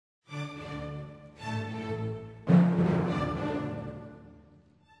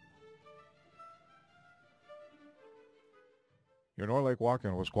Your Norlake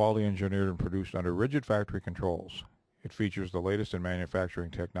walk-in was quality engineered and produced under rigid factory controls. It features the latest in manufacturing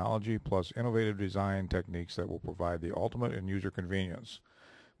technology plus innovative design techniques that will provide the ultimate in user convenience.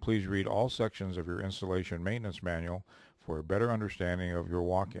 Please read all sections of your installation maintenance manual for a better understanding of your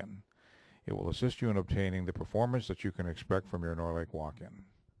walk-in. It will assist you in obtaining the performance that you can expect from your Norlake walk-in.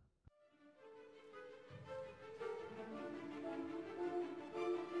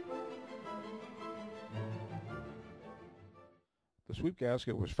 The sweep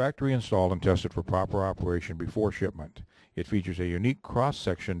gasket was factory installed and tested for proper operation before shipment. It features a unique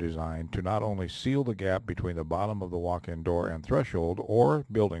cross-section design to not only seal the gap between the bottom of the walk-in door and threshold or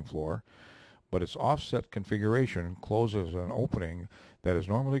building floor, but its offset configuration closes an opening that is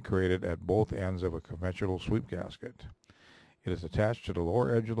normally created at both ends of a conventional sweep gasket. It is attached to the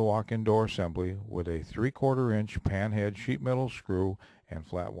lower edge of the walk-in door assembly with a 3/4 inch panhead sheet metal screw and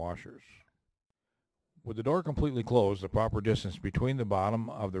flat washers. With the door completely closed, the proper distance between the bottom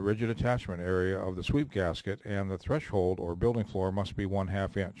of the rigid attachment area of the sweep gasket and the threshold or building floor must be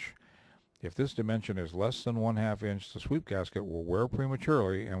 1/2 inch. If this dimension is less than 1/2 inch, the sweep gasket will wear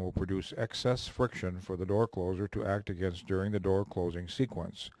prematurely and will produce excess friction for the door closer to act against during the door closing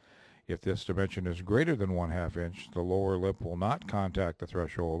sequence. If this dimension is greater than 1/2 inch, the lower lip will not contact the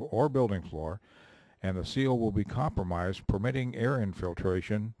threshold or building floor, and the seal will be compromised, permitting air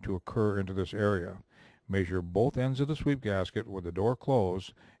infiltration to occur into this area. Measure both ends of the sweep gasket with the door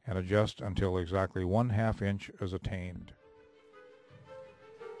closed and adjust until exactly 1/2 inch is attained.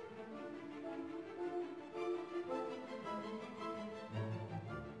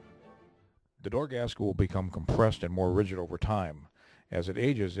 The door gasket will become compressed and more rigid over time. As it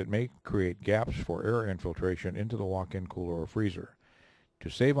ages, it may create gaps for air infiltration into the walk-in cooler or freezer. To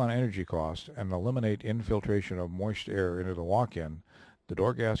save on energy costs and eliminate infiltration of moist air into the walk-in, the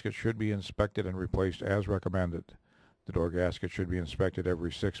door gasket should be inspected and replaced as recommended. The door gasket should be inspected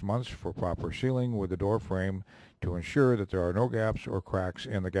every 6 months for proper sealing with the door frame to ensure that there are no gaps or cracks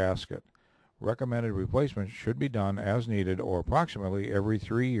in the gasket. Recommended replacements should be done as needed or approximately every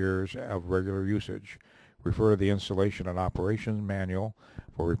 3 years of regular usage. Refer to the Installation and Operations Manual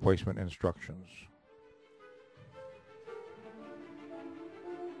for replacement instructions.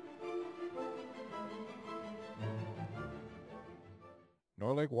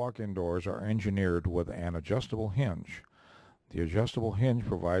 Norlake walk-in doors are engineered with an adjustable hinge. The adjustable hinge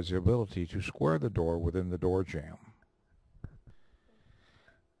provides the ability to square the door within the door jamb.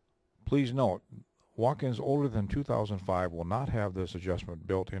 Please note, walk-ins older than 2005 will not have this adjustment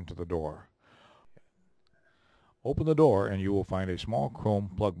built into the door. Open the door and you will find a small chrome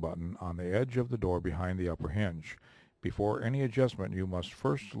plug button on the edge of the door behind the upper hinge. Before any adjustment, you must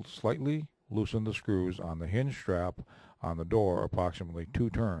first slightly loosen the screws on the hinge strap on the door approximately 2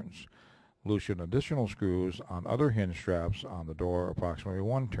 turns. Loosen additional screws on other hinge straps on the door approximately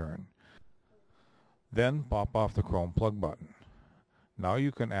 1 turn. Then pop off the chrome plug button. Now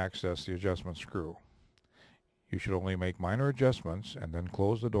you can access the adjustment screw. You should only make minor adjustments and then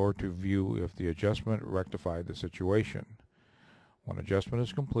close the door to view if the adjustment rectified the situation. When adjustment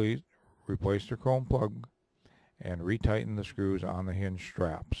is complete, replace the chrome plug and retighten the screws on the hinge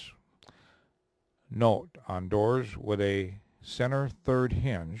straps. Note, on doors with a center third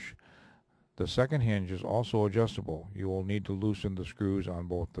hinge, the second hinge is also adjustable. You will need to loosen the screws on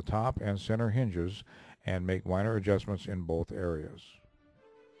both the top and center hinges and make minor adjustments in both areas.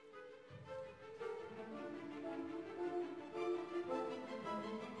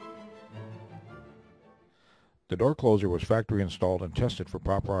 The door closer was factory installed and tested for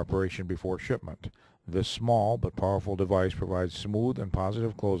proper operation before shipment. This small but powerful device provides smooth and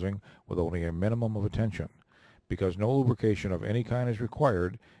positive closing with only a minimum of attention. Because no lubrication of any kind is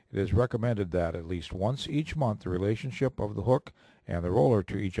required, it is recommended that at least once each month the relationship of the hook and the roller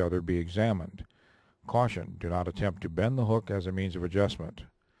to each other be examined. Caution: do not attempt to bend the hook as a means of adjustment.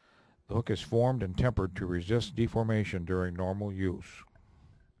 The hook is formed and tempered to resist deformation during normal use.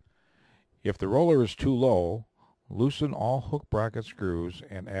 If the roller is too low, loosen all hook bracket screws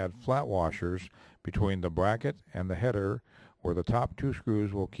and add flat washers between the bracket and the header where the top 2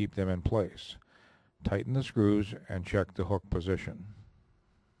 screws will keep them in place. Tighten the screws and check the hook position.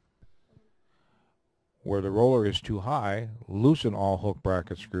 Where the roller is too high, loosen all hook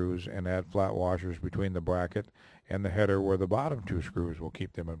bracket screws and add flat washers between the bracket and the header where the bottom 2 screws will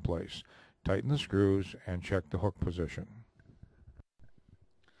keep them in place. Tighten the screws and check the hook position.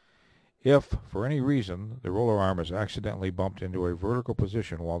 If, for any reason, the roller arm is accidentally bumped into a vertical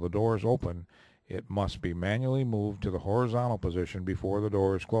position while the door is open, it must be manually moved to the horizontal position before the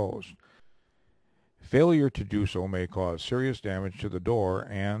door is closed. Failure to do so may cause serious damage to the door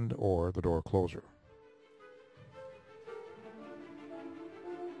and/or the door closer.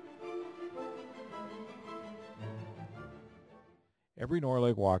 Every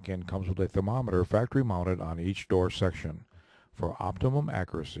Norlake walk-in comes with a thermometer factory mounted on each door section. For optimum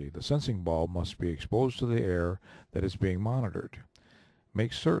accuracy, the sensing bulb must be exposed to the air that is being monitored.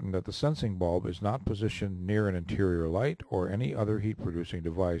 Make certain that the sensing bulb is not positioned near an interior light or any other heat-producing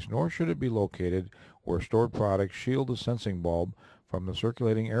device, nor should it be located where stored products shield the sensing bulb from the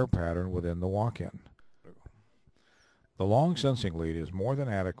circulating air pattern within the walk-in. The long sensing lead is more than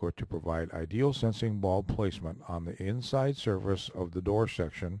adequate to provide ideal sensing bulb placement on the inside surface of the door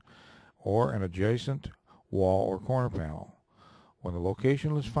section or an adjacent wall or corner panel. When the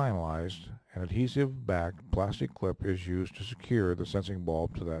location is finalized, an adhesive-backed plastic clip is used to secure the sensing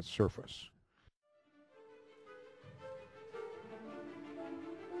bulb to that surface.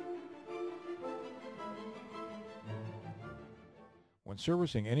 When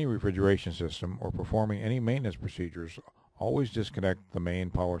servicing any refrigeration system or performing any maintenance procedures, always disconnect the main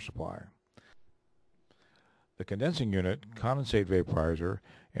power supply. The condensing unit, condensate vaporizer,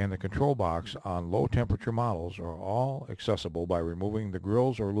 and the control box on low-temperature models are all accessible by removing the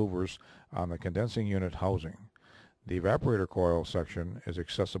grills or louvers on the condensing unit housing. The evaporator coil section is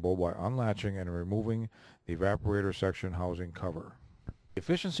accessible by unlatching and removing the evaporator section housing cover. The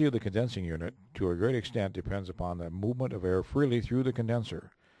efficiency of the condensing unit, to a great extent, depends upon the movement of air freely through the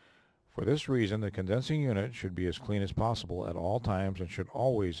condenser. For this reason, the condensing unit should be as clean as possible at all times and should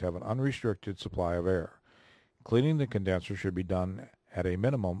always have an unrestricted supply of air. Cleaning the condenser should be done at a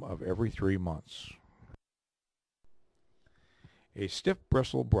minimum of every 3 months. A stiff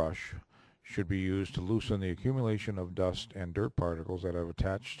bristle brush should be used to loosen the accumulation of dust and dirt particles that have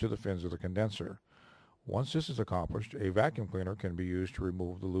attached to the fins of the condenser. Once this is accomplished, a vacuum cleaner can be used to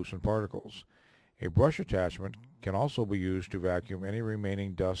remove the loosened particles. A brush attachment can also be used to vacuum any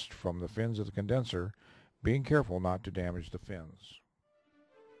remaining dust from the fins of the condenser, being careful not to damage the fins.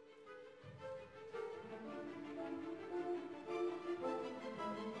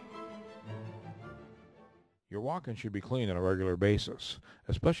 Your walk-in should be cleaned on a regular basis,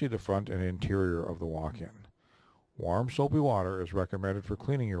 especially the front and interior of the walk-in. Warm, soapy water is recommended for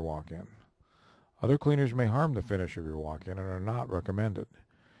cleaning your walk-in. Other cleaners may harm the finish of your walk-in and are not recommended.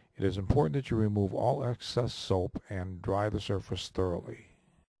 It is important that you remove all excess soap and dry the surface thoroughly.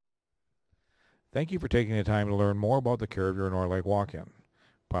 Thank you for taking the time to learn more about the care of your Norlake walk-in.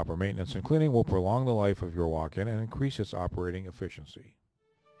 Proper maintenance and cleaning will prolong the life of your walk-in and increase its operating efficiency.